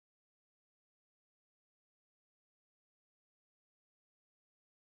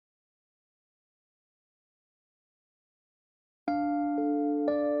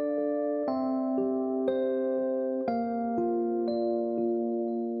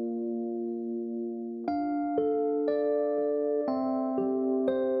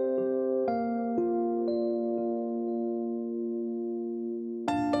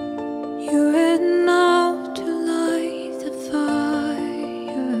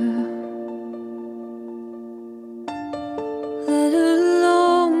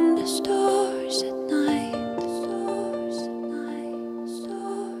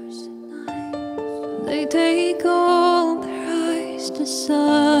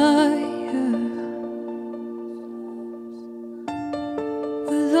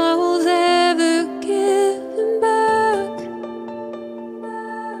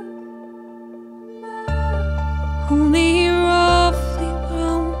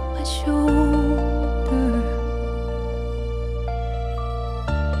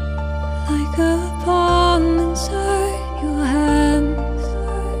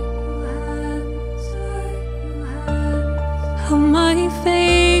me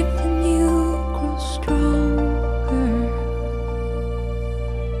faith in you grow stronger,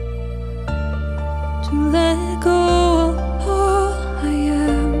 to let go of all I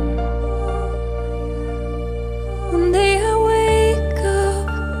am. One day I wake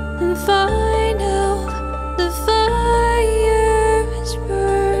up and find out the fire is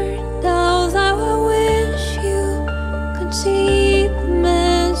burned out. How I wish you could see the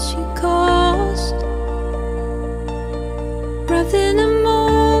mess you caused. Wrapped in a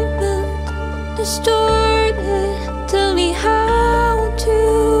moment, distorted. Tell me how to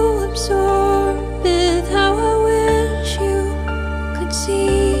absorb it. How I wish you could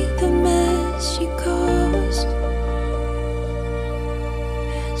see the mess you caused.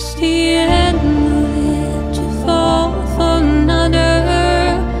 It's the end of it, you fall for another.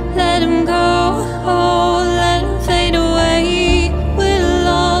 Let him go, oh, let him fade away. We're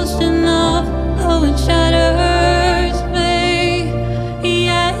lost enough, oh, it shatters me.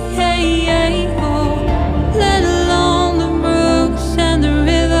 Yeah, yeah, yeah, oh. Let alone the brooks and the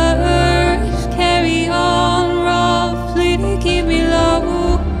rivers carry on roughly to keep me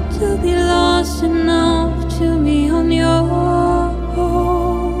low, to be lost enough to be on your own.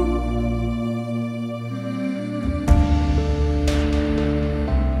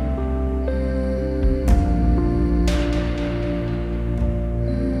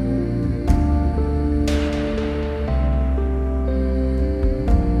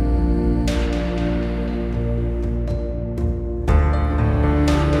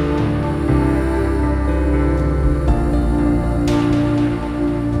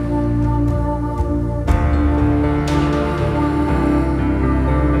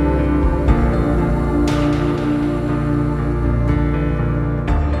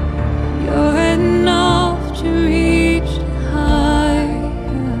 You're enough to reach the highest.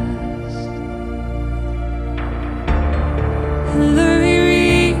 Every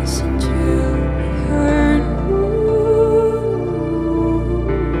reason to be heard.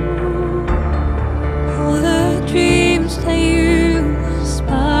 All the dreams that you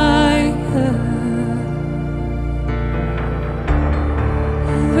aspire.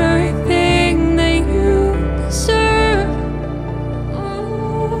 Everything that you deserve.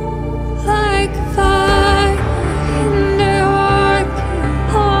 Like fire in their heart,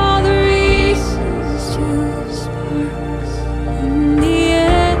 all the reasons to sparks. In the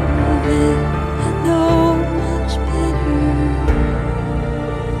end of it, I know much better.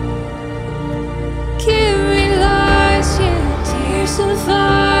 Give me lies, yeah, tears of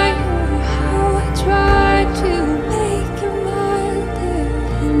fire. How I tried to make you milder.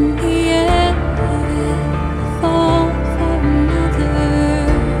 In the end of it, I fall for another.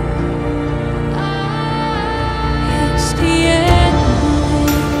 It's the end of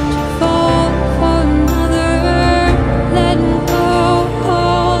it, you fall for another. Let him go,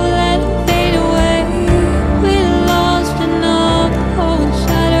 oh, let him fade away. We're lost enough, oh, it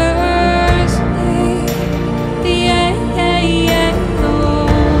shatters me. Yeah, yeah, yeah, oh.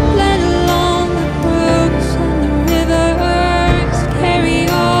 Let alone the brooks and the rivers carry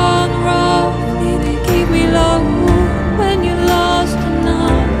on roughly, they keep me low. When you're lost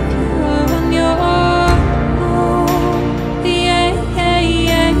enough, you're on your own. Yeah, yeah,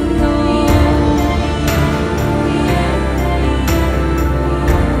 yeah, oh.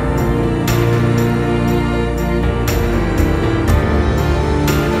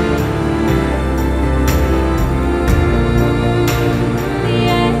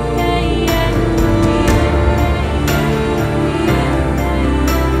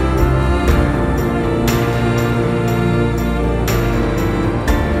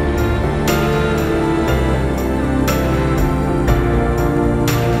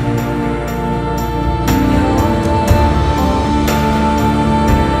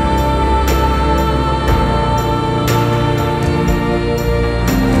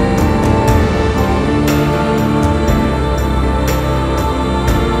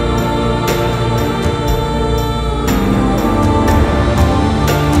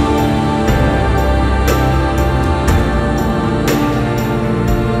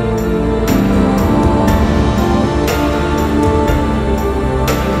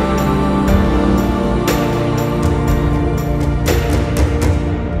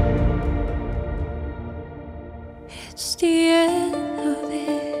 It's the end of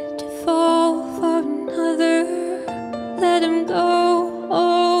it, to fall for another. Let him go,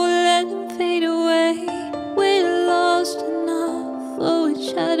 oh, let him fade away. We're lost enough, oh, it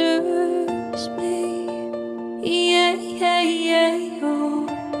shatters me. Yeah, yeah, yeah, oh.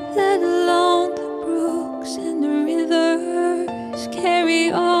 Let alone the brooks and the rivers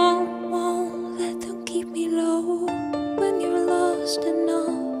carry on. Won't let them keep me low. When you're lost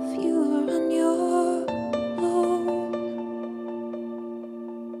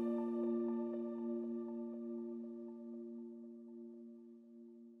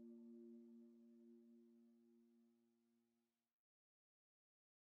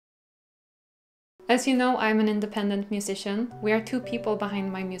As you know, I'm an independent musician. We are 2 people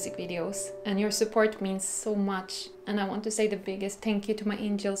behind my music videos, and your support means so much. And I want to say the biggest thank you to my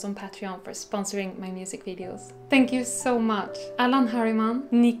angels on Patreon for sponsoring my music videos. Thank you so much! Alan Harriman,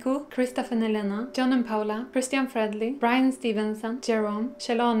 Nico, Christopher Nelena, John and Paula, Christian Fredley, Brian Stevenson, Jerome,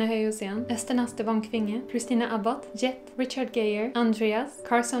 Kjell-Arne Höjosén, Ester Nasterbaum Kvinge, Christina Abbott, Jet, Richard Geyer, Andreas,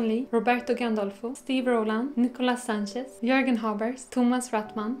 Carson Lee, Roberto Gandolfo, Steve Roland, Nicolas Sanchez, Jörgen Habers, Thomas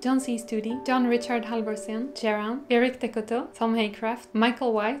Rattman, John C. Studi, John Richard Halvorsen, Geran, Eric Decoto, Tom Haycraft,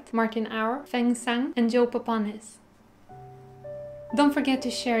 Michael White, Martin Auer, Feng Sang, and Joe Papanis. Don't forget to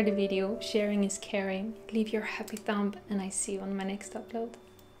share the video, sharing is caring. Leave your happy thumb and I see you on my next upload.